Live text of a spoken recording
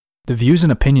The views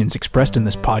and opinions expressed in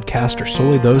this podcast are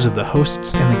solely those of the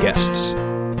hosts and the guests.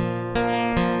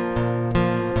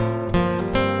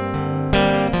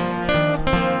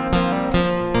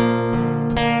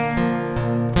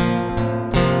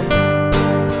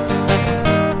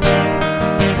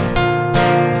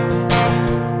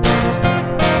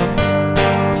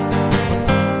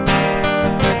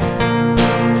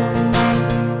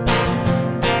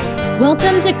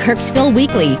 Welcome to Kirksville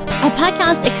Weekly, a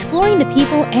podcast exploring the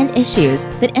people and issues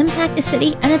that impact the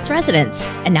city and its residents.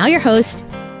 And now your host,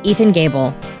 Ethan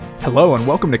Gable. Hello and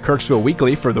welcome to Kirksville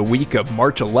Weekly for the week of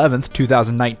March 11th,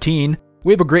 2019.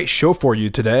 We have a great show for you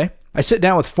today. I sit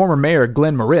down with former Mayor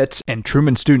Glenn Moritz and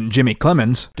Truman student Jimmy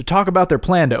Clemens to talk about their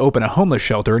plan to open a homeless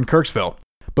shelter in Kirksville.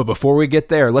 But before we get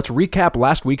there, let's recap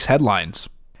last week's headlines.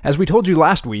 As we told you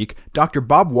last week, Dr.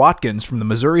 Bob Watkins from the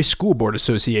Missouri School Board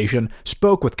Association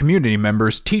spoke with community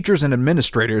members, teachers, and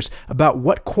administrators about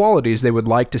what qualities they would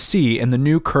like to see in the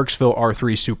new Kirksville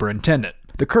R3 superintendent.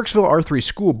 The Kirksville R3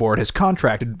 School Board has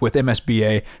contracted with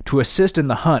MSBA to assist in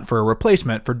the hunt for a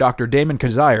replacement for Dr. Damon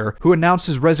Kazire, who announced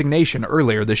his resignation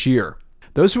earlier this year.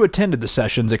 Those who attended the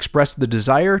sessions expressed the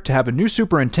desire to have a new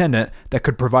superintendent that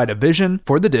could provide a vision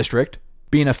for the district,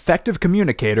 be an effective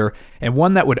communicator, and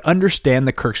one that would understand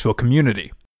the Kirksville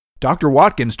community. Dr.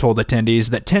 Watkins told attendees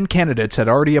that 10 candidates had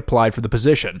already applied for the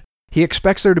position. He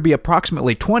expects there to be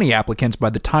approximately 20 applicants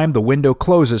by the time the window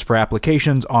closes for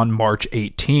applications on March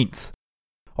 18th.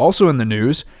 Also in the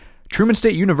news, Truman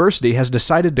State University has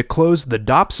decided to close the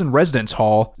Dobson Residence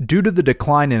Hall due to the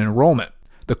decline in enrollment.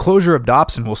 The closure of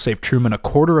Dobson will save Truman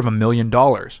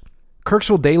 $250,000.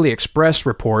 Kirksville Daily Express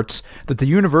reports that the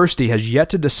university has yet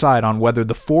to decide on whether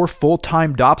the 4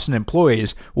 full-time Dobson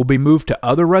employees will be moved to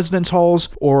other residence halls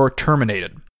or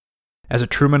terminated. As a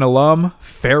Truman alum,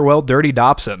 farewell Dirty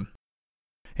Dobson.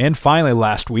 And finally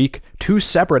last week, 2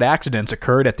 separate accidents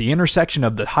occurred at the intersection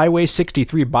of the Highway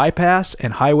 63 bypass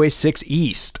and Highway 6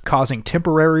 East, causing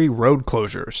temporary road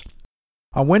closures.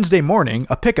 On Wednesday morning,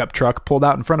 a pickup truck pulled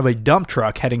out in front of a dump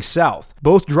truck heading south.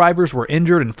 Both drivers were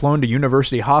injured and flown to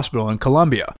University Hospital in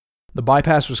Columbia. The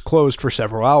bypass was closed for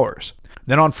several hours.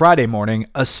 Then on Friday morning,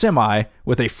 a semi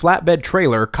with a flatbed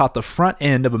trailer caught the front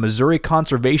end of a Missouri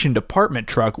Conservation Department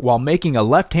truck while making a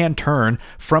left-hand turn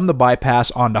from the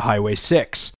bypass onto Highway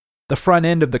 6. The front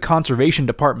end of the Conservation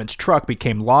Department's truck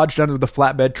became lodged under the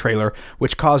flatbed trailer,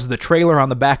 which caused the trailer on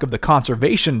the back of the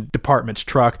Conservation Department's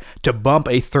truck to bump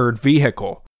a third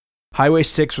vehicle. Highway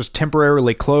 6 was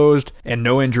temporarily closed, and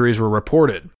no injuries were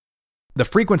reported. The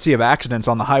frequency of accidents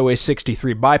on the Highway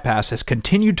 63 bypass has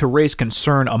continued to raise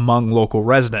concern among local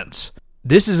residents.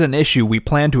 This is an issue we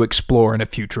plan to explore in a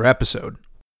future episode.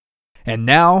 And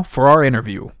now for our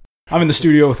interview. I'm in the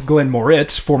studio with Glenn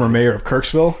Moritz, former mayor of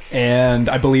Kirksville, and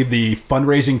I believe the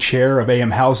fundraising chair of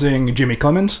AM Housing, Jimmy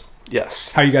Clemens.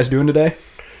 Yes. How are you guys doing today?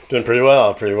 Doing pretty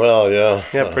well, yeah.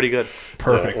 Yeah, pretty good.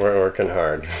 Perfect. We're working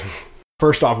hard.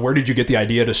 First off, where did you get the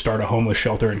idea to start a homeless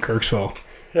shelter in Kirksville?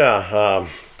 Yeah, I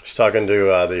was talking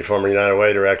to the former United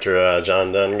Way director,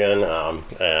 John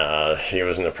Dungan. He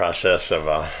was in the process of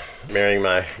marrying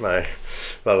my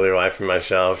lovely wife and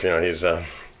myself. You know, he's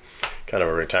kind of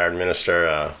a retired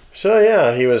minister.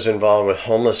 He was involved with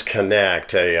Homeless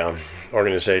Connect, a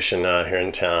organization here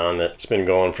in town that's been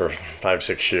going for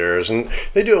 5-6 years, and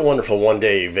they do a wonderful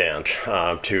one-day event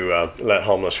to let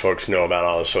homeless folks know about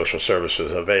all the social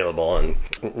services available. And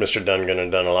Mr. Dungan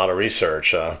had done a lot of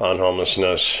research on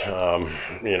homelessness, in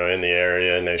the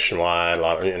area nationwide, a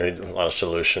lot of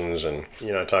solutions. And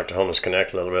I talked to Homeless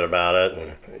Connect a little bit about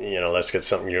it, and let's get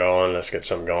something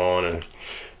going, and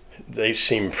they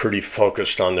seem pretty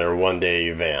focused on their one-day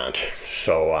event.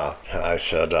 So I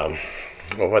said,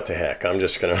 well, what the heck? I'm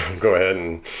just going to go ahead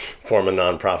and form a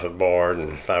nonprofit board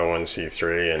and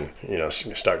 501c3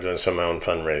 and, start doing some of my own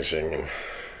fundraising. And,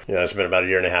 it's been about 1.5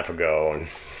 years ago, and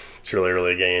it's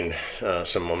really gained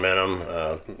some momentum.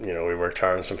 We worked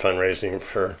hard on some fundraising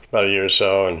for about 1 year or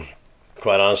so, and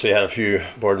quite honestly had a few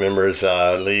board members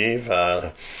leave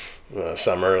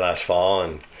last fall,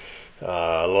 and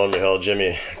lo and behold,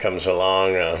 Jimmy comes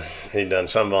along. He'd done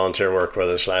some volunteer work with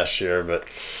us last year, but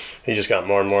he just got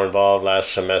more and more involved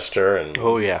last semester. And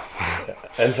oh, yeah.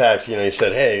 In fact, he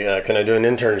said, hey, can I do an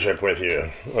internship with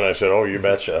you? And I said, oh, you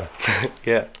betcha.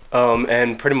 Yeah.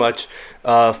 And pretty much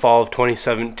fall of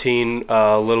 2017,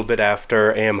 a little bit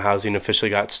after AM Housing officially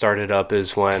got started up,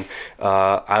 is when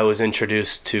I was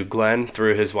introduced to Glenn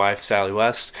through his wife, Sally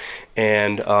West.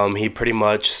 And he pretty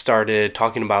much started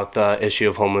talking about the issue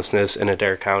of homelessness in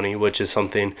Adair County, which is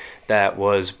something that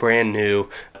was brand new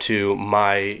to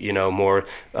my, more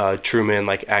Truman,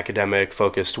 academic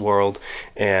focused world.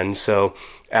 And so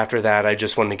after that, I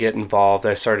just wanted to get involved.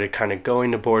 I started kind of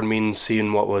going to board meetings,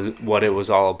 seeing what it was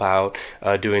all about,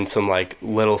 doing some like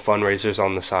little fundraisers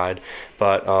on the side.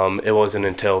 But it wasn't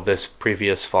until this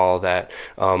previous fall that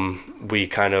we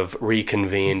kind of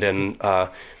reconvened and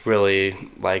really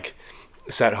like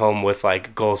set home with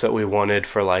like goals that we wanted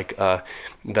for like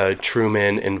the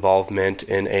Truman involvement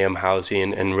in AM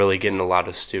housing and really getting a lot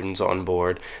of students on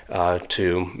board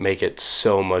to make it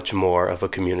so much more of a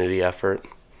community effort.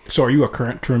 So are you a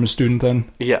current Truman student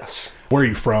then? Yes. Where are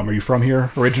you from? Are you from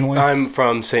here originally? I'm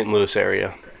from St. Louis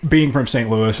area. Being from St.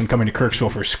 Louis and coming to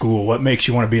Kirksville for school, what makes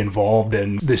you want to be involved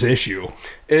in this issue?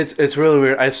 It's really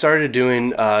weird. I started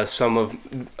doing some of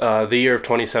the year of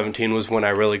 2017 was when I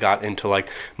really got into like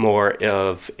more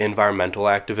of environmental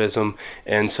activism,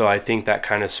 and so I think that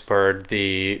kind of spurred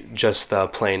the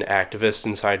plain activist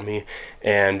inside me.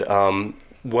 And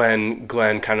when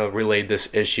Glenn kind of relayed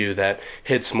this issue that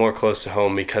hits more close to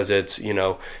home because it's, you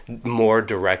know, more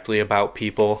directly about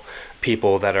people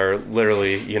that are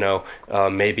literally, you know,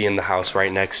 maybe in the house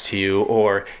right next to you,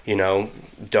 or, you know,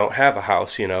 don't have a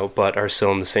house, you know, but are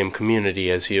still in the same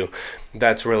community as you.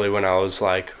 That's really when I was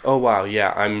like, oh wow,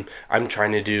 yeah, I'm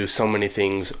trying to do so many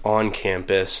things on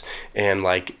campus and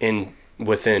like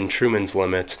within Truman's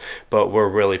limits, but we're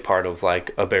really part of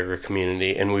like a bigger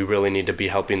community, and we really need to be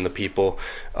helping the people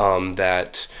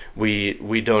that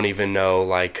we don't even know,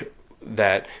 like,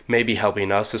 that may be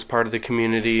helping us as part of the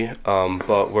community,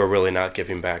 but we're really not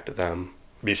giving back to them.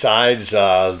 Besides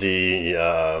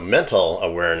the mental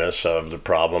awareness of the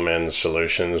problem and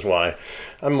solutions, why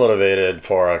I'm motivated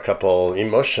for a couple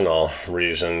emotional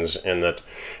reasons, in that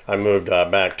I moved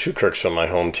back to Kirksville, my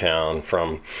hometown,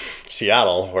 from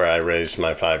Seattle, where I raised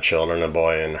my 5 children, a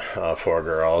boy and 4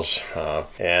 girls.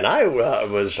 And I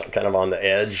was kind of on the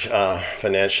edge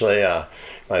financially.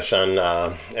 My son,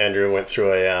 Andrew, went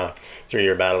through a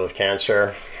 3-year battle with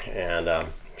cancer, and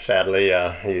sadly,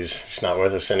 he's not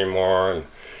with us anymore. And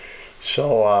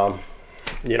so,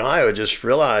 you know, I would just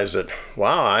realize that,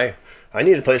 wow, I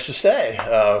need a place to stay.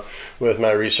 With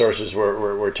my resources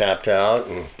were tapped out,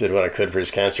 and did what I could for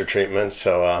his cancer treatment.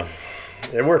 So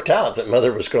it worked out that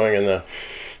Mother was going in the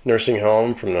nursing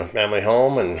home from the family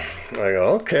home, and I go,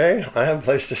 okay, I have a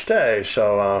place to stay.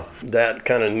 So that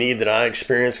kind of need that I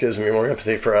experience gives me more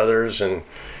empathy for others, and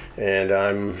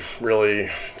I'm really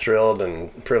thrilled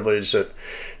and privileged that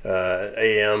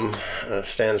AM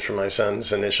stands for my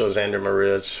son's initials, Andrew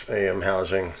Moritz, AM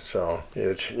Housing. So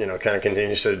it, you know, kind of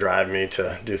continues to drive me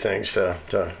to do things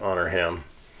to honor him.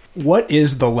 What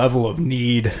is the level of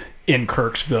need in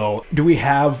Kirksville? Do we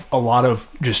have a lot of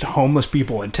just homeless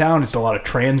people in town? Is it a lot of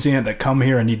transient that come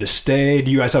here and need to stay?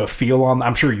 Do you guys have a feel on?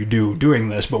 I'm sure you do doing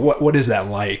this, but what is that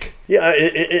like? Yeah,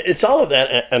 it's all of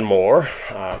that and more.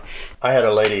 I had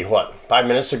a lady, 5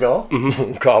 minutes ago,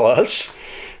 call us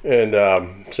and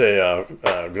say,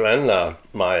 Glenn,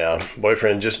 my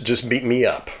boyfriend just beat me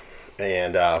up.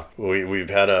 And we've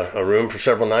had a room for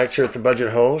several nights here at the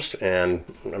Budget Host, and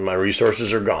my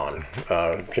resources are gone.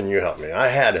 Can you help me? I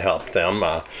had helped them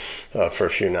for a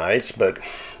few nights, but,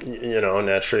 you know,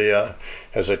 naturally,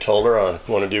 as I told her, I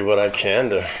want to do what I can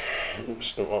to.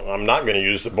 I'm not going to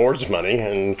use the board's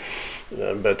money,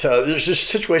 but there's just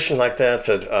situations like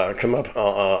that come up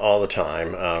all the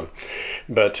time.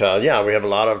 But yeah, we have a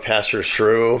lot of pastors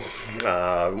through.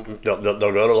 They'll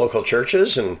go to local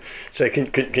churches and say,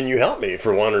 "Can you help me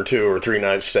for 1 or 2 or 3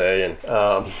 nights stay?"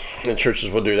 And churches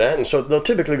will do that. And so they'll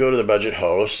typically go to the Budget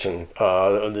Host. And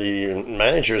the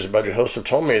managers of Budget Host have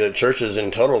told me that churches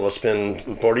in total will spend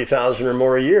 $40,000 or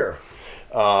more a year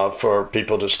for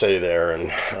people to stay there.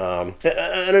 And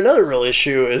another real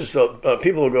issue is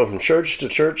people will go from church to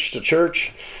church to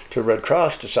church, to Red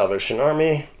Cross, to Salvation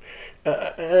Army,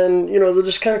 and, you know, they'll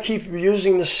just kind of keep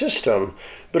using the system.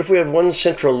 But if we have one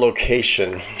central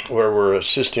location where we're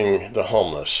assisting the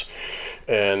homeless,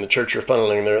 and the church are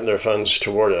funneling their funds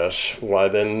toward us, why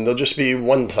then there'll just be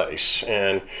one place,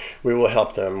 and we will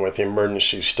help them with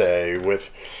emergency stay,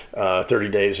 with 30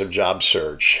 days of job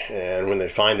search, and when they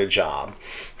find a job,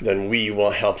 then we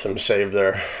will help them save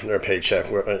their paycheck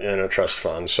in a trust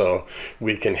fund so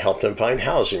we can help them find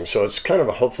housing. So it's kind of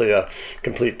hopefully a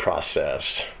complete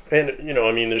process. And, you know,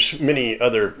 I mean, there's many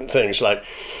other things like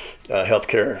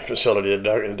healthcare facility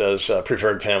that does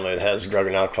preferred family that has drug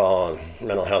and alcohol and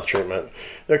mental health treatment.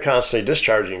 They're constantly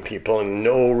discharging people and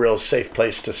no real safe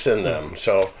place to send them.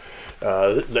 So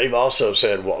they've also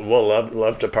said, well, we'll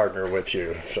love to partner with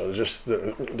you. So just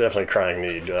definitely crying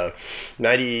need.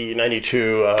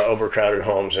 92 overcrowded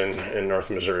homes in North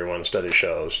Missouri, one study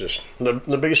shows. Just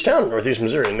the biggest town in Northeast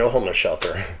Missouri, no homeless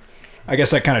shelter. I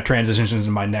guess that kind of transitions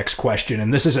into my next question,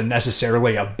 and this isn't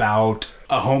necessarily about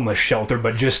a homeless shelter,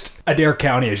 but just Adair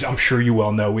County, as I'm sure you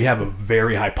well know, we have a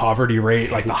very high poverty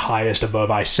rate, like the highest above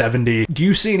I-70. Do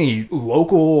you see any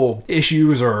local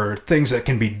issues or things that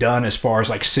can be done as far as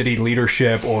like city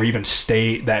leadership or even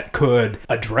state that could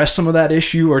address some of that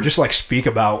issue, or just like speak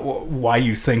about why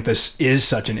you think this is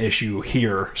such an issue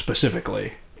here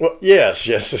specifically? Well, yes,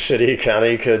 the city,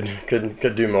 county could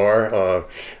do more.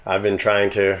 I've been trying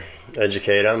to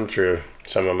educate them through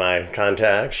some of my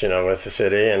contacts, with the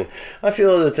city, and I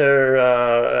feel that their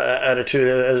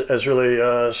attitude has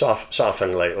really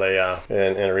softened lately.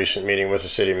 In a recent meeting with the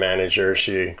city manager,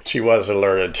 she was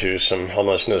alerted to some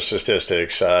homelessness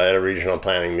statistics at a regional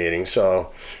planning meeting,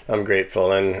 so I'm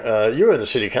grateful. And you were at a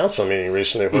city council meeting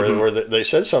recently where they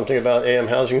said something about AM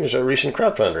Housing as a recent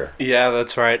crowdfunder. Yeah,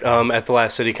 that's right. At the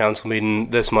last city council meeting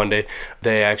this Monday,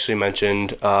 they actually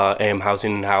mentioned AM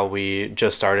Housing and how we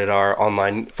just started our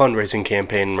online fundraising campaign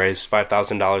and raised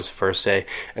 $5,000 the first day,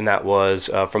 and that was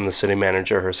from the city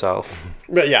manager herself.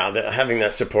 But yeah, having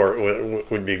that support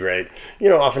would be great.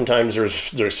 Oftentimes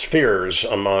there's fears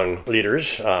among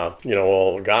leaders.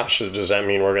 Well, gosh, does that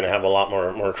mean we're going to have a lot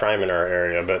more crime in our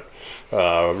area? But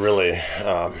really,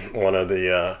 one of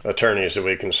the attorneys that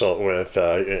we consult with,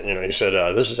 he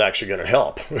said this is actually going to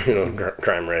help,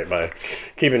 crime rate by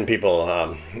keeping people,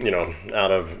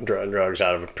 out of drugs,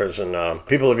 out of prison.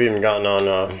 People have even gotten on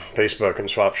Facebook and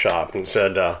Swap Shop and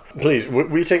said, please,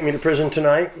 will you take me to prison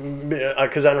tonight?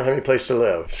 Because I don't have any place to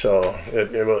live. So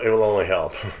it will only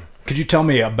help. Could you tell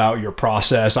me about your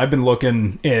process? I've been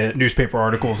looking at newspaper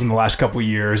articles in the last couple of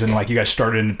years, and like you guys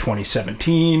started in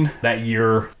 2017. That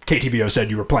year, KTVO said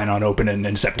you were planning on opening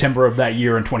in September of that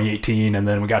year in 2018, and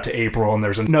then we got to April, and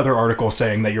there's another article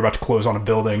saying that you're about to close on a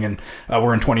building, and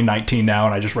we're in 2019 now,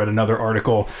 and I just read another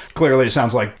article. Clearly, it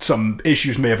sounds like some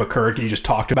issues may have occurred. Can you just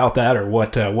talk about that, or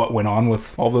what went on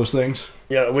with all those things?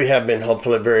 Yeah, we have been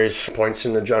hopeful at various points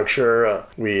in the juncture.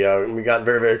 We got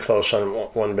very, very close on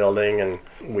one building, and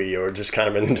we were just kind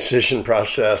of in the decision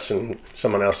process, and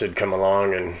someone else did come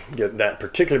along and get that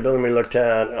particular building we looked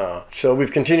at. So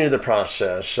we've continued the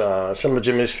process. Some of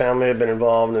Jimmy's family have been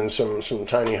involved in some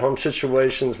tiny home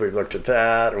situations. We've looked at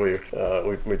that.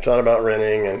 We thought about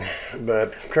renting,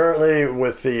 but currently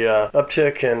with the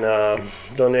uptick in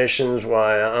donations,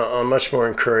 I'm much more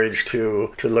encouraged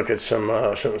to look at some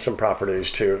properties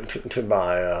to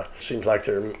buy. Seems like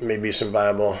there may be some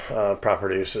viable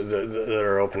properties that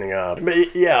are opening up.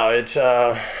 But yeah, it's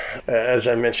as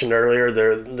I mentioned earlier,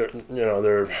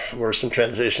 there were some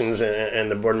transitions in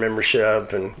the board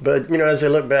membership, but as I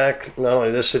look back, not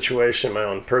only this situation, my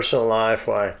own personal life,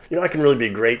 I can really be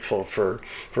grateful for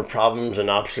problems and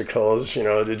obstacles.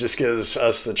 It just gives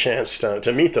us the chance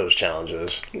to meet those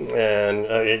challenges. And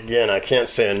again, I can't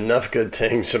say enough good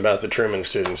things about the Truman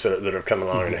students that have come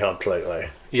along and helped lately.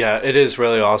 Yeah, it is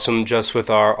really awesome. Just with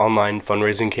our online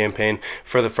fundraising campaign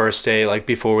for the first day, like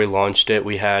before we launched it,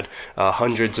 we had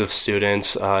hundreds of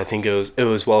students. I think it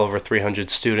was well over 300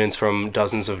 students from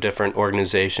dozens of different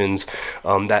organizations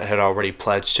that had already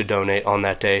pledged to donate on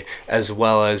that day, as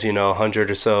well as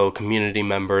 100 or so community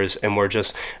members. And we're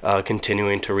just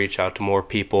continuing to reach out to more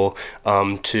people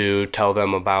to tell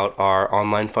them about our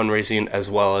online fundraising, as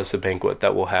well as the banquet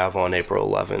that we'll have on April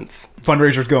 11th.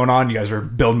 Fundraisers going on. You guys are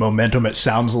building momentum, it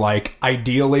sounds like.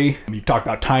 Ideally, you've talked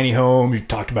about tiny home, you've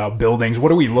talked about buildings.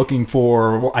 What are we looking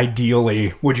for? Well,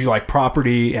 ideally, would you like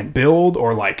property and build,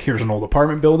 or like here's an old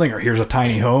apartment building, or here's a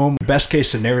tiny home? Best case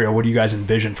scenario, what do you guys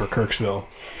envision for Kirksville?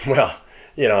 Well,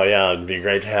 it'd be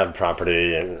great to have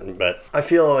property, but I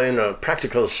feel in a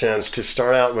practical sense to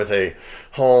start out with a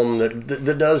home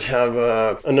that does have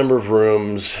a number of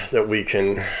rooms that we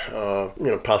can,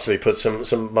 possibly put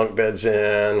some bunk beds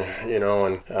in,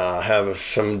 and have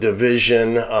some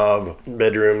division of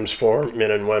bedrooms for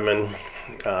men and women.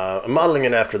 Modeling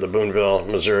it after the Boonville,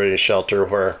 Missouri shelter,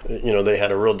 where they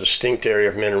had a real distinct area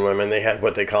of men and women. They had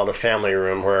what they called a family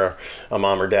room, where a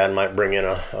mom or dad might bring in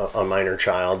a minor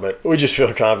child. But we just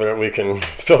feel confident we can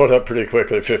fill it up pretty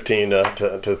quickly, 15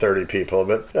 to 30 people.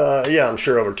 But I'm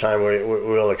sure over time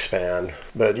we'll expand.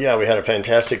 But yeah, we had a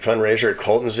fantastic fundraiser at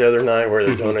Colton's the other night, where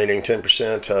they're donating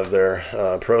 10% of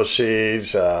their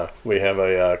proceeds. We have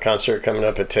a concert coming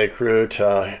up at Take Root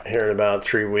here in about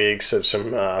 3 weeks of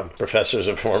some professors sponsors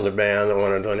have formed a band that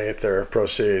want to donate their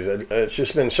proceeds. It's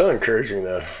just been so encouraging,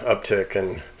 the uptick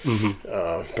in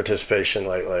participation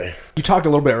lately. You talked a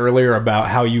little bit earlier about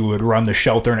how you would run the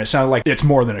shelter, and it sounded like it's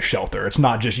more than a shelter. It's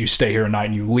not just you stay here at night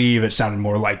and you leave. It sounded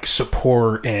more like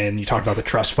support, and you talked about the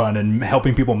trust fund and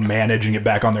helping people manage and get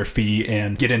back on their feet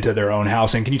and get into their own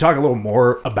housing. Can you talk a little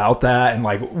more about that and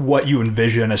like what you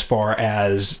envision as far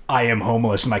as I am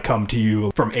homeless and I come to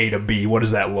you from A to B? What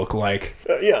does that look like?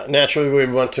 Yeah, naturally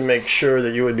we want to make sure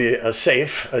that you would be a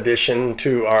safe addition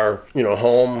to our,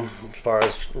 home, as far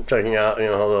as checking out,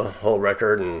 the whole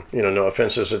record and, no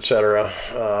offenses, etc.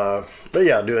 But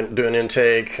yeah, do an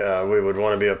intake. We would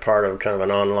want to be a part of kind of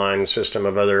an online system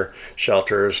of other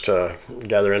shelters to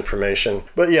gather information.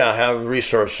 But yeah, have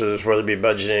resources, whether it be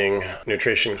budgeting,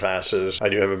 nutrition classes. I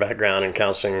do have a background in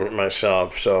counseling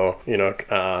myself, so,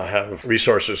 have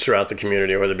resources throughout the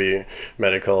community, whether it be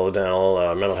medical, dental,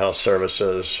 mental health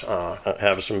services,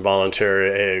 have some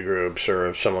voluntary AA groups, or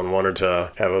if someone wanted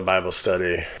to have a Bible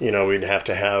study, we'd have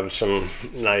to have some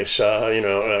nice,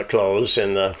 clothes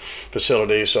in the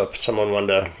facility. So if someone wanted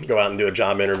to go out and do a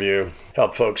job interview,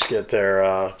 help folks get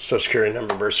their Social Security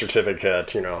number, birth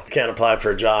certificate. You can't apply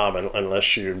for a job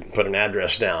unless you put an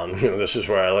address down. This is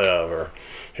where I live, or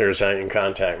here's how you can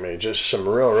contact me. Just some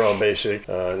real basic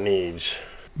needs.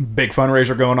 Big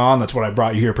fundraiser going on. That's what I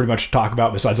brought you here pretty much to talk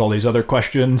about, besides all these other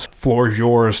questions. Floor is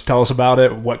yours. Tell us about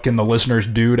it. What can the listeners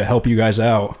do to help you guys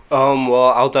out? Well,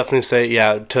 I'll definitely say,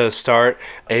 to start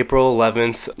April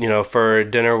 11th, for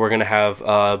dinner, we're going to have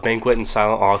a banquet and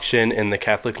silent auction in the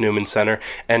Catholic Newman Center.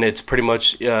 And it's pretty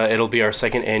much, it'll be our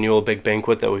second annual big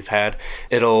banquet that we've had.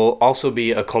 It'll also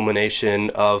be a culmination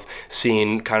of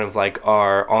seeing kind of like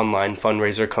our online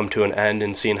fundraiser come to an end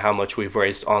and seeing how much we've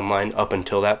raised online up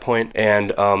until that point.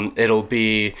 And it'll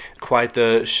be quite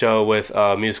the show with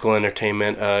musical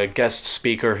entertainment, a guest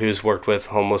speaker who's worked with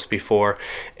homeless before,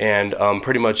 and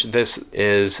pretty much this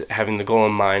is having the goal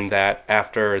in mind that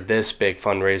after this big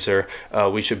fundraiser,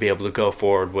 we should be able to go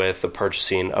forward with the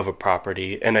purchasing of a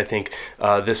property. And I think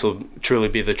this will truly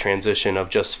be the transition of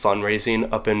just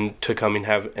fundraising up into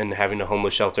and having a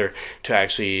homeless shelter to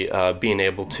actually being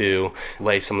able to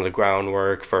lay some of the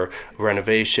groundwork for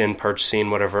renovation,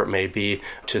 purchasing, whatever it may be,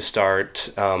 to start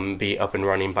be up and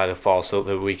running by the fall so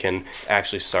that we can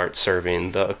actually start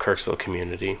serving the Kirksville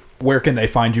community. Where can they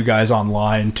find you guys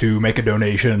online to make a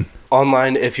donation?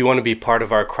 Online, if you want to be part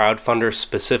of our crowdfunder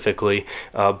specifically,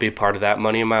 be part of that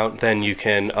money amount, then you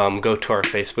can go to our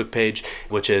Facebook page,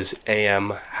 which is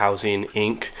AM Housing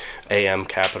Inc., AM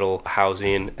capital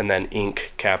Housing, and then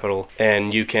Inc. capital.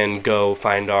 And you can go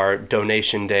find our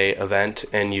Donation Day event,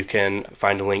 and you can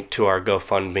find a link to our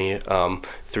GoFundMe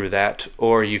through that.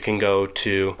 Or you can go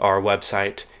to our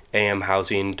website,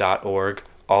 amhousing.org.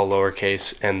 all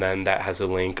lowercase, and then that has a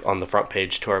link on the front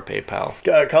page to our PayPal.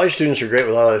 College students are great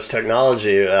with all this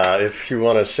technology. If you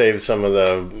want to save some of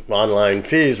the online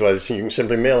fees, you can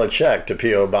simply mail a check to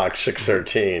P.O. Box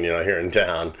 613, here in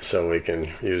town, so we can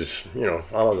use,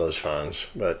 all of those funds.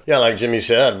 But yeah, like Jimmy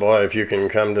said, boy, if you can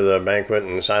come to the banquet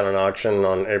and silent auction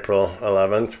on April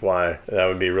 11th, that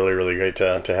would be really, really great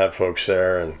to have folks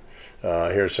there and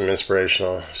hear some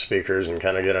inspirational speakers and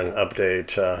kind of get an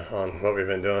update on what we've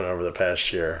been doing over the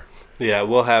past year. Yeah,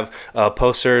 we'll have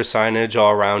posters, signage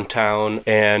all around town.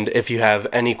 And if you have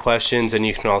any questions, and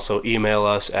you can also email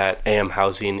us at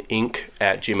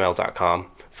amhousinginc@gmail.com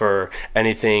for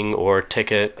anything or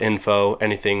ticket info,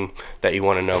 anything that you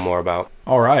want to know more about.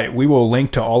 All right. We will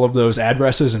link to all of those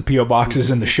addresses and P.O. boxes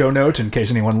in the show notes in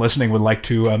case anyone listening would like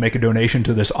to make a donation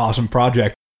to this awesome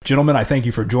project. Gentlemen, I thank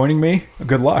you for joining me.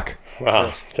 Good luck.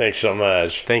 Wow. Thanks so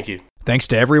much. Thank you. Thanks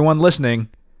to everyone listening.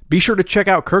 Be sure to check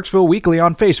out Kirksville Weekly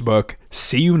on Facebook.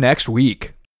 See you next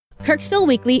week. Kirksville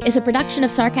Weekly is a production of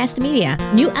Sarcast Media.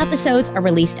 New episodes are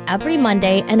released every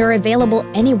Monday and are available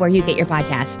anywhere you get your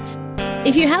podcasts.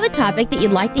 If you have a topic that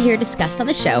you'd like to hear discussed on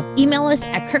the show, email us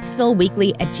at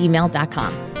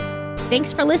kirksvilleweekly@gmail.com.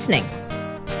 Thanks for listening.